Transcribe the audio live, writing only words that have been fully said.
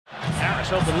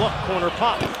Harris open look, corner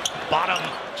pop, bottom.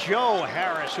 Joe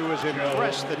Harris, who has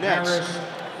impressed the Nets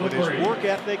with his work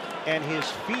ethic and his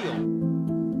feel.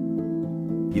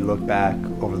 You look back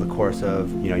over the course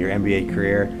of your NBA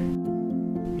career,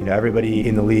 everybody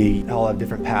in the league all have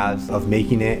different paths of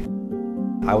making it.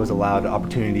 I was allowed an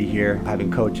opportunity here,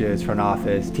 having coaches, front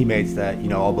office, teammates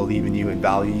that all believe in you and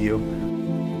value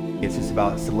you. It's just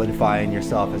about solidifying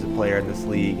yourself as a player in this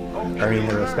league, earning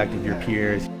the respect of your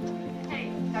peers.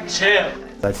 Chill.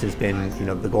 That's just been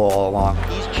the goal all along.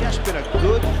 He's just been a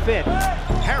good fit.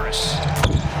 Harris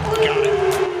got it.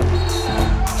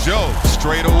 Joe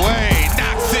straight away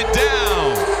knocks it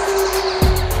down.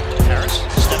 Harris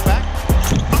step back.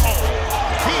 Oh,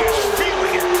 he is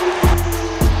feeling it.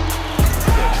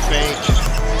 Good fake.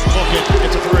 Look it.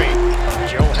 It's a three.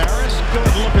 Joe Harris.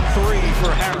 Good looking three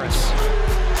for Harris.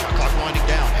 Shot clock winding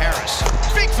down. Harris.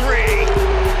 Big three.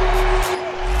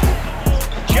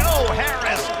 Joe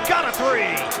Harris got a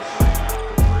three.